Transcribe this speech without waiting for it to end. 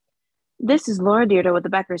This is Laura Deirdre with the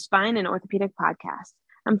Becker Spine and Orthopedic Podcast.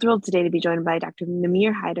 I'm thrilled today to be joined by Dr.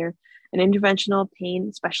 Namir Haider, an interventional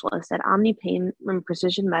pain specialist at Omni Pain and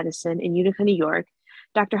Precision Medicine in Utica, New York.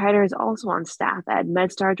 Dr. Haider is also on staff at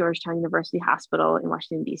MedStar Georgetown University Hospital in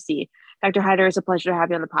Washington, D.C. Dr. Haider, it's a pleasure to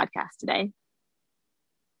have you on the podcast today.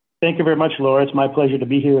 Thank you very much, Laura. It's my pleasure to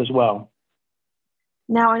be here as well.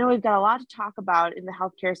 Now, I know we've got a lot to talk about in the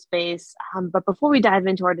healthcare space, but before we dive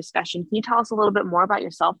into our discussion, can you tell us a little bit more about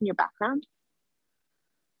yourself and your background?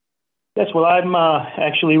 Yes, well, I'm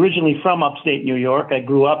actually originally from upstate New York. I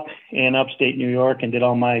grew up in upstate New York and did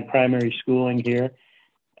all my primary schooling here.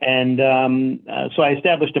 And so I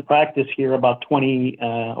established a practice here about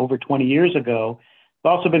over 20 years ago.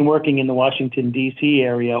 I've also been working in the Washington, D.C.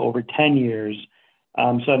 area over 10 years.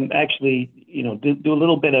 So I'm actually, do a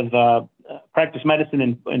little bit of practice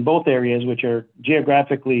medicine in both areas, which are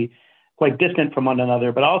geographically quite distant from one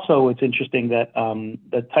another. But also it's interesting that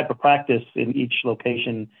the type of practice in each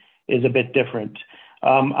location is a bit different.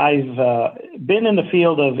 I've been in the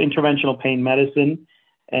field of interventional pain medicine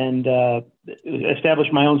and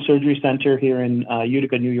established my own surgery center here in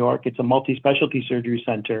Utica, New York. It's a multi-specialty surgery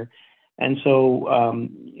center. And so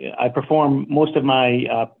I perform most of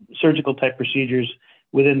my surgical type procedures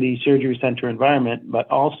within the surgery center environment, but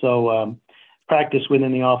also practice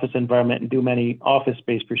within the office environment and do many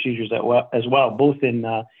office-based procedures as well, both in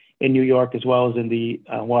New York as well as in the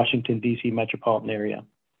Washington, D.C. metropolitan area.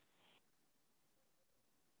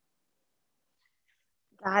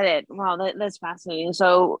 Got it. Wow, that's fascinating.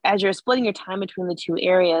 So as you're splitting your time between the two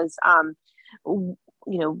areas, how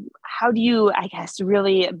do you, I guess,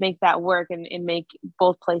 really make that work and make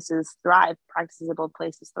both places thrive, practices at both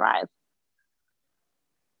places thrive?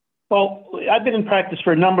 Well, I've been in practice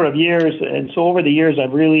for a number of years. And so over the years,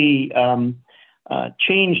 I've really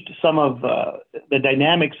changed some of the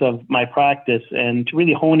dynamics of my practice and to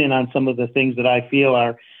really hone in on some of the things that I feel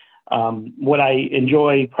are what I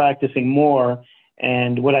enjoy practicing more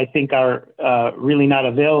and what I think are really not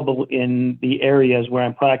available in the areas where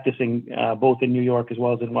I'm practicing, both in New York as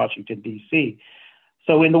well as in Washington, D.C.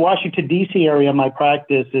 So in the Washington, D.C. area, my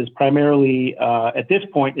practice is primarily, at this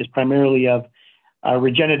point, is primarily of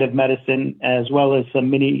regenerative medicine, as well as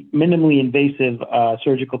some minimally invasive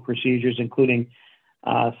surgical procedures, including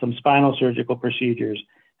some spinal surgical procedures.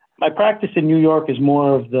 My practice in New York is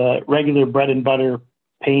more of the regular bread and butter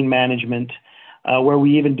pain management, where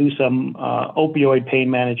we even do some opioid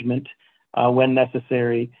pain management when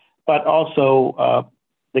necessary, but also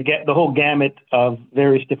the whole gamut of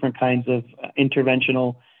various different kinds of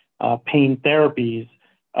interventional pain therapies,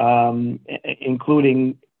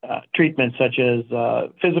 including treatments such as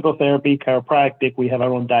physical therapy, chiropractic. We have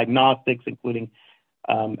our own diagnostics, including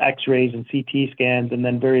X-rays and CT scans, and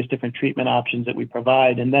then various different treatment options that we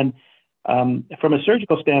provide. And then from a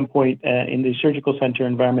surgical standpoint, in the surgical center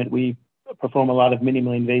environment, we perform a lot of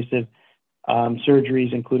minimally invasive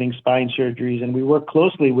surgeries, including spine surgeries. And we work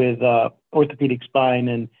closely with orthopedic spine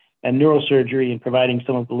and neurosurgery in providing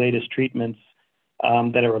some of the latest treatments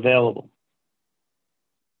that are available.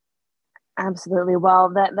 Absolutely. Well,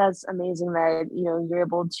 that's amazing that, you're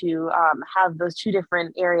able to have those two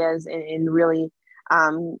different areas and really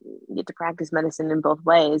get to practice medicine in both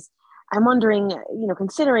ways. I'm wondering,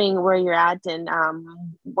 considering where you're at and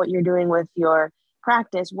what you're doing with your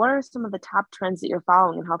practice, what are some of the top trends that you're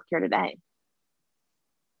following in healthcare today?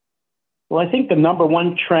 Well, I think the number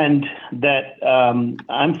one trend that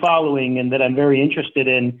I'm following and that I'm very interested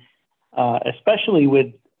in, especially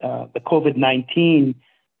with the COVID-19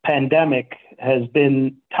 pandemic, has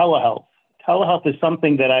been telehealth. Telehealth is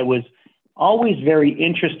something that I was always very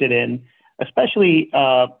interested in, especially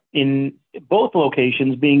in both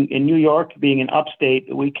locations, being in New York, being in upstate.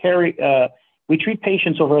 We treat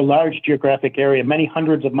patients over a large geographic area, many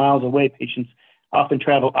hundreds of miles away. Patients often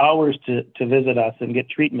travel hours to visit us and get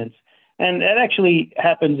treatments. And that actually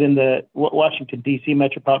happens in the Washington, D.C.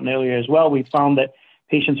 metropolitan area as well. We found that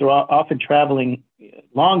patients are often traveling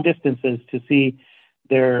long distances to see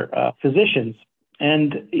their physicians.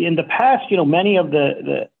 And in the past, many of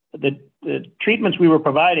the treatments we were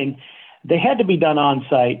providing, they had to be done on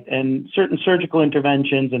site, and certain surgical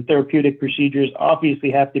interventions and therapeutic procedures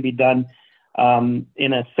obviously have to be done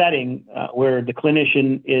in a setting where the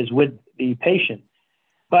clinician is with the patient.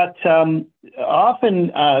 But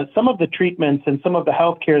often some of the treatments and some of the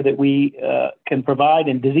healthcare that we can provide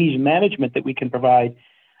and disease management that we can provide,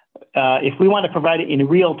 if we want to provide it in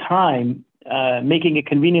real time, making it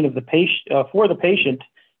convenient for the patient,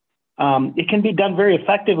 it can be done very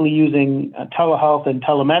effectively using telehealth and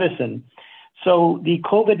telemedicine. So the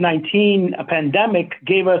COVID-19 pandemic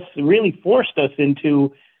really forced us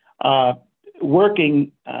into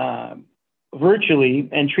working virtually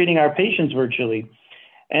and treating our patients virtually.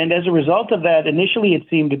 And as a result of that, initially it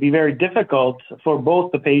seemed to be very difficult for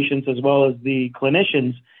both the patients as well as the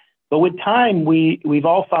clinicians. But with time, we've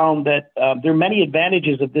all found that there are many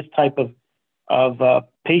advantages of this type of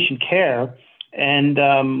patient care. And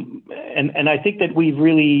I think that we've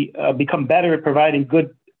really become better at providing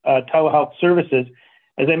good telehealth services.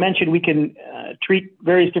 As I mentioned, we can treat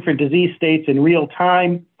various different disease states in real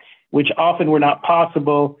time, which often were not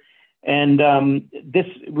possible. And this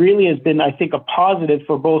really has been, I think, a positive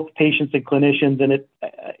for both patients and clinicians, and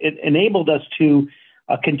it enabled us to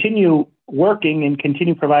continue working and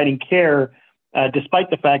continue providing care, despite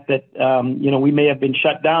the fact that we may have been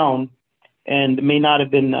shut down and may not have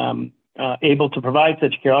been able to provide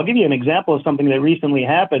such care. I'll give you an example of something that recently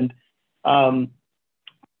happened.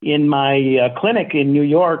 In my clinic in New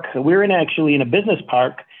York, we're actually in a business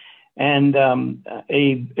park, and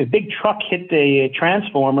a big truck hit a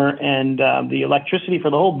transformer, and the electricity for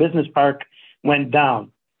the whole business park went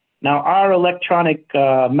down. Now, our electronic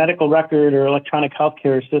medical record or electronic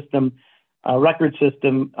healthcare system, record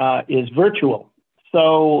system, is virtual.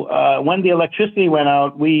 So when the electricity went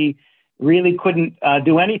out, we really couldn't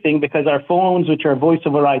do anything because our phones, which are voice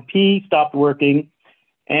over IP, stopped working,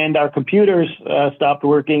 and our computers stopped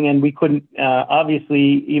working, and we couldn't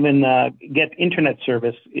obviously even get internet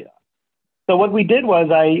service. So what we did was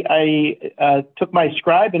I took my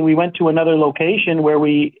scribe and we went to another location where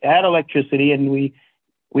we had electricity and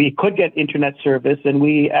we could get internet service, and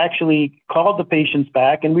we actually called the patients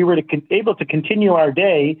back, and we were able to continue our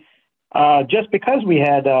day just because we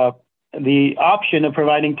had the option of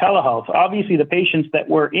providing telehealth. Obviously, the patients that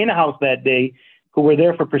were in-house that day who were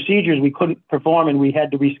there for procedures, we couldn't perform and we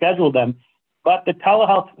had to reschedule them. But the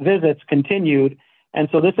telehealth visits continued. And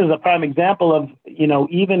so this is a prime example of,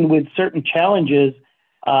 even with certain challenges,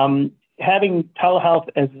 having telehealth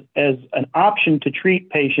as an option to treat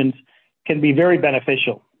patients can be very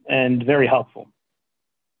beneficial and very helpful.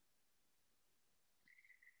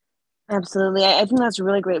 Absolutely. I think that's a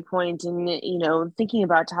really great point. And, thinking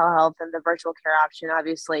about telehealth and the virtual care option,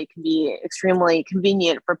 obviously, can be extremely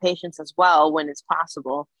convenient for patients as well when it's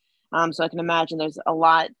possible. So I can imagine there's a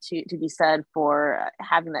lot to be said for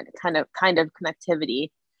having that kind of connectivity.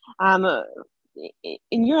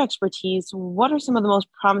 In your expertise, what are some of the most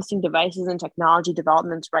promising devices and technology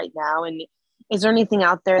developments right now? And is there anything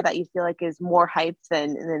out there that you feel like is more hyped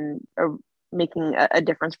than making a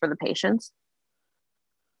difference for the patients?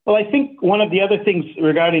 Well, I think one of the other things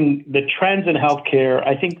regarding the trends in healthcare,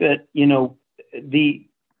 I think that, the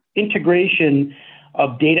integration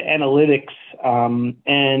of data analytics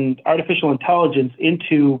and artificial intelligence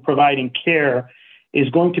into providing care is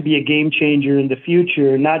going to be a game changer in the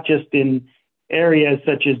future, not just in areas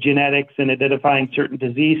such as genetics and identifying certain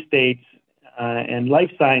disease states and life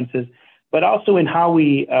sciences, but also in how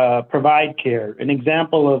we provide care. An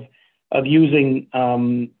example of using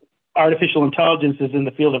artificial intelligence is in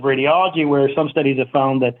the field of radiology, where some studies have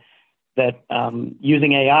found that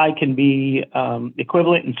using AI can be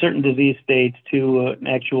equivalent in certain disease states to an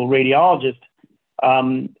actual radiologist,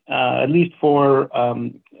 at least for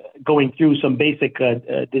going through some basic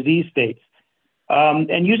disease states.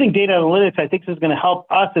 And using data analytics, I think this is going to help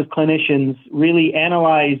us as clinicians really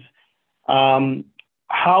analyze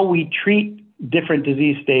how we treat different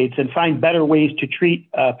disease states and find better ways to treat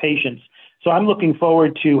patients. So I'm looking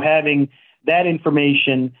forward to having that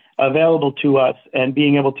information available to us and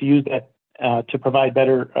being able to use that to provide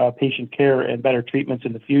better patient care and better treatments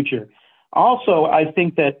in the future. Also, I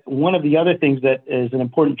think that one of the other things that is an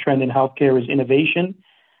important trend in healthcare is innovation.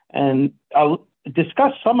 And I'll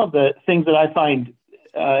discuss some of the things that I find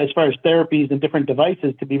as far as therapies and different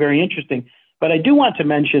devices to be very interesting. But I do want to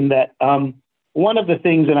mention that one of the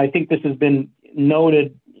things, and I think this has been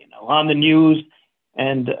noted, on the news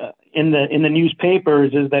and in the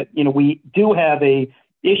newspapers, is that we do have a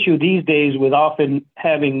issue these days with often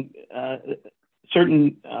having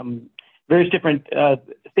certain various different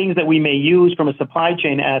things that we may use from a supply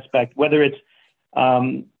chain aspect, whether it's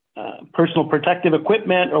personal protective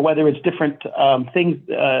equipment or whether it's different things,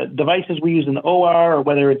 devices we use in the OR, or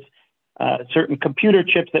whether it's certain computer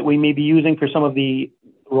chips that we may be using for some of the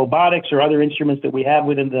robotics or other instruments that we have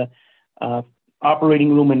within the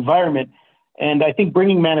operating room environment. And I think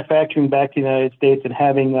bringing manufacturing back to the United States and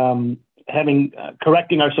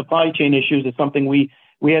correcting our supply chain issues is something we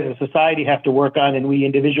as a society have to work on, and we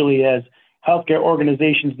individually as healthcare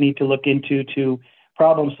organizations need to look into to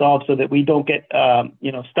problem solve so that we don't get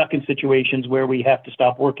stuck in situations where we have to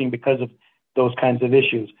stop working because of those kinds of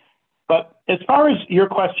issues. But as far as your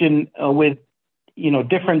question with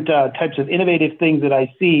different types of innovative things that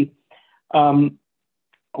I see,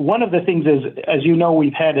 one of the things is, as you know,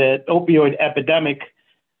 we've had an opioid epidemic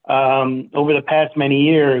over the past many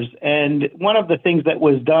years. And one of the things that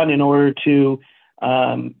was done in order to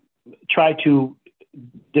try to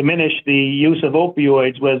diminish the use of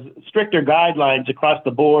opioids was stricter guidelines across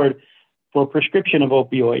the board for prescription of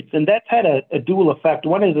opioids. And that's had a dual effect.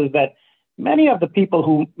 One is that many of the people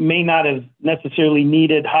who may not have necessarily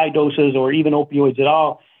needed high doses or even opioids at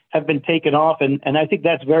all have been taken off, and I think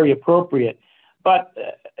that's very appropriate. But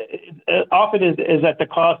often is at the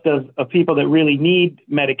cost of people that really need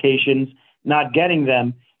medications not getting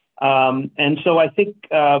them. And so I think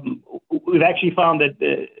we've actually found that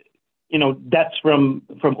deaths from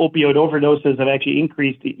opioid overdoses have actually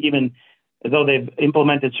increased, even though they've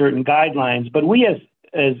implemented certain guidelines. But we as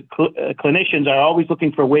clinicians are always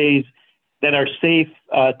looking for ways that are safe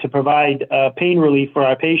to provide pain relief for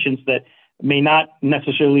our patients that may not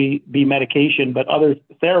necessarily be medication, but other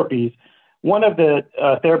therapies. One of the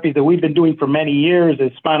therapies that we've been doing for many years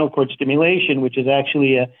is spinal cord stimulation, which is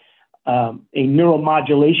actually a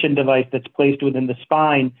neuromodulation device that's placed within the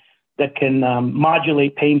spine that can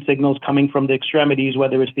modulate pain signals coming from the extremities,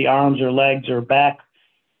 whether it's the arms or legs or back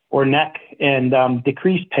or neck, and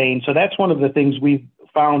decrease pain. So that's one of the things we've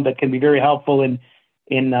found that can be very helpful in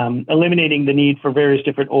eliminating the need for various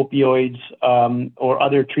different opioids or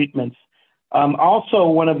other treatments. Also,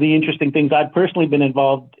 one of the interesting things I've personally been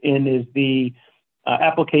involved in is the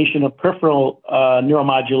application of peripheral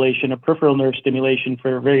neuromodulation or peripheral nerve stimulation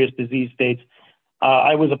for various disease states.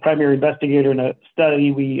 I was a primary investigator in a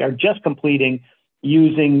study we are just completing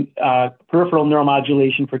using peripheral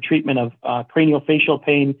neuromodulation for treatment of craniofacial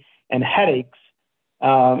pain and headaches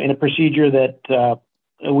in a procedure that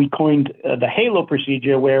we coined the HALO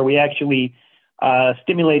procedure, where we actually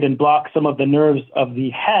stimulate and block some of the nerves of the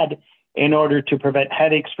head in order to prevent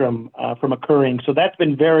headaches from occurring. So that's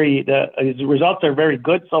been the results are very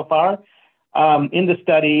good so far in the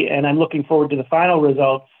study, and I'm looking forward to the final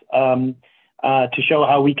results to show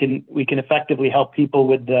how we can effectively help people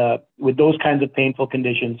with those kinds of painful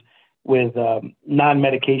conditions with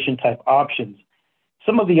non-medication type options.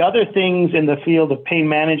 Some of the other things in the field of pain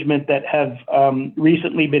management that have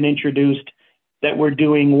recently been introduced that we're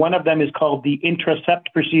doing, one of them is called the Intracept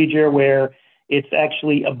procedure, where it's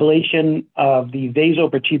actually ablation of the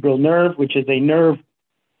vasovertebral nerve, which is a nerve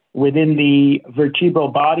within the vertebral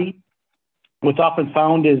body. What's often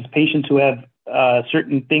found is patients who have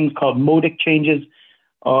certain things called modic changes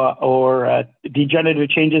or degenerative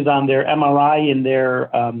changes on their MRI in their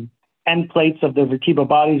end plates of the vertebral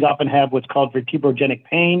bodies often have what's called vertebrogenic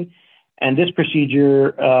pain. And this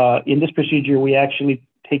procedure, we actually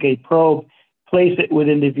take a probe, place it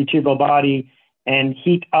within the vertebral body, and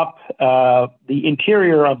heat up the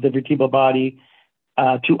interior of the vertebral body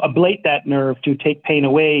to ablate that nerve to take pain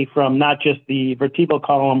away from not just the vertebral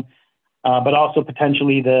column, but also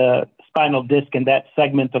potentially the spinal disc and that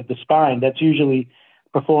segment of the spine. That's usually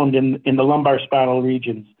performed in the lumbar spinal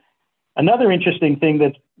regions. Another interesting thing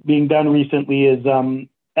that's being done recently is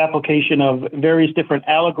application of various different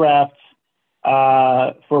allografts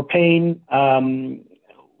for pain.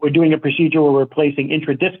 We're doing a procedure where we're placing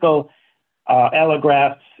intradiscal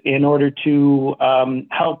allografts in order to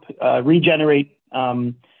help regenerate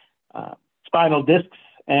spinal discs.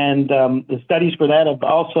 And the studies for that have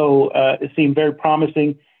also seemed very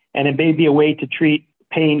promising, and it may be a way to treat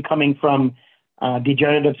pain coming from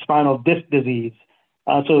degenerative spinal disc disease.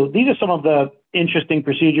 So these are some of the interesting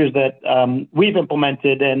procedures that we've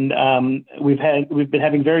implemented, and we've been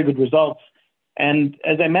having very good results. And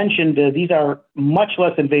as I mentioned, these are much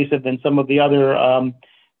less invasive than some of the other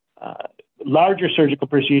larger surgical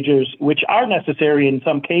procedures, which are necessary in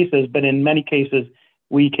some cases, but in many cases,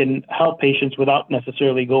 we can help patients without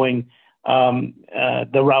necessarily going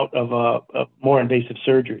the route of a more invasive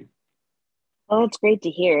surgery. Well, that's great to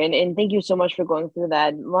hear. And thank you so much for going through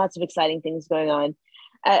that. Lots of exciting things going on.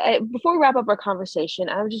 Before we wrap up our conversation,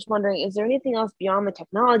 I was just wondering, is there anything else beyond the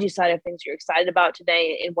technology side of things you're excited about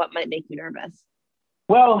today, and what might make you nervous?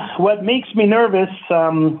 Well, what makes me nervous,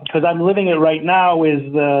 because I'm living it right now, is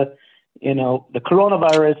the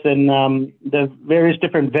coronavirus and the various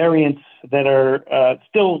different variants that are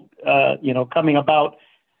still, coming about.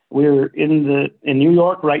 We're in New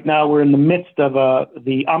York right now. We're in the midst of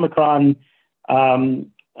the Omicron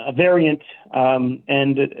variant, and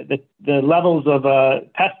the levels of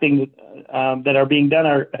testing that are being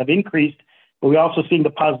done have increased, but we're also seeing the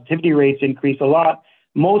positivity rates increase a lot.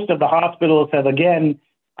 Most of the hospitals have again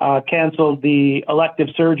canceled the elective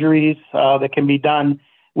surgeries that can be done,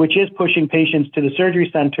 which is pushing patients to the surgery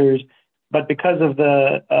centers. But because of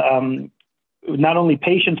the not only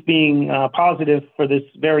patients being positive for this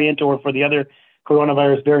variant or for the other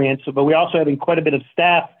coronavirus variants. But we're also having quite a bit of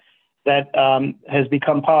staff that has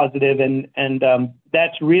become positive, and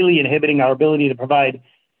that's really inhibiting our ability to provide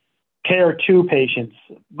care to patients.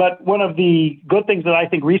 But one of the good things that I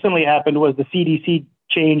think recently happened was the CDC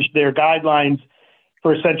changed their guidelines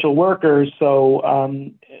for essential workers, so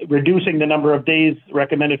reducing the number of days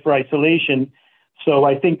recommended for isolation. So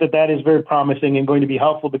I think that is very promising and going to be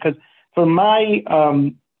helpful, because from my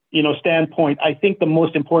standpoint, I think the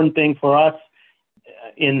most important thing for us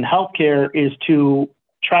in healthcare is to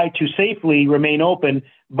try to safely remain open,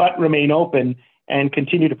 but remain open and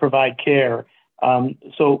continue to provide care.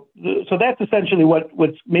 So that's essentially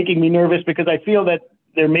what's making me nervous, because I feel that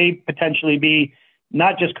there may potentially be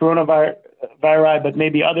not just coronavirus, but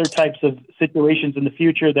maybe other types of situations in the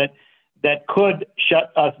future that could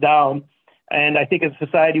shut us down. And I think as a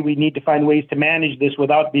society, we need to find ways to manage this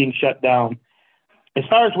without being shut down. As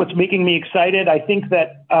far as what's making me excited, I think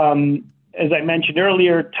that, as I mentioned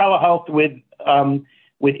earlier, telehealth with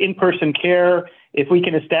in-person care, if we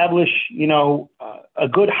can establish, a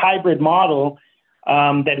good hybrid model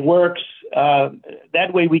that works,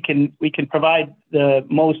 that way we can provide the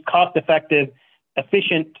most cost-effective,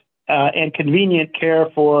 efficient, and convenient care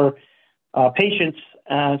for patients,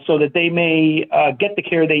 so that they may get the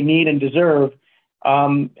care they need and deserve,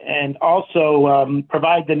 and also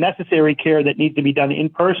provide the necessary care that needs to be done in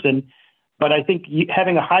person. But I think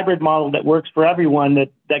having a hybrid model that works for everyone,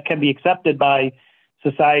 that can be accepted by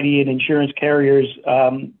society and insurance carriers,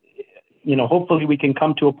 hopefully we can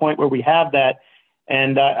come to a point where we have that.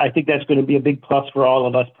 And I think that's going to be a big plus for all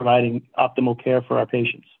of us, providing optimal care for our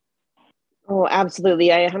patients. Oh,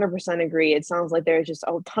 absolutely. I 100% agree. It sounds like there's just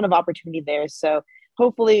a ton of opportunity there. So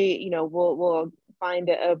hopefully, we'll find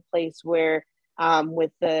a place where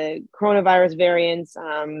with the coronavirus variants,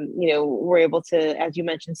 we're able to, as you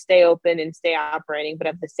mentioned, stay open and stay operating, but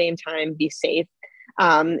at the same time, be safe,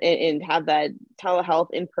 and have that telehealth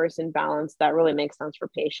in-person balance that really makes sense for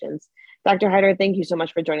patients. Dr. Hyder, thank you so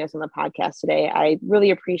much for joining us on the podcast today. I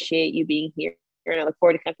really appreciate you being here, and I look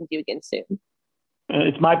forward to connecting with you again soon.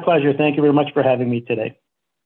 It's my pleasure. Thank you very much for having me today.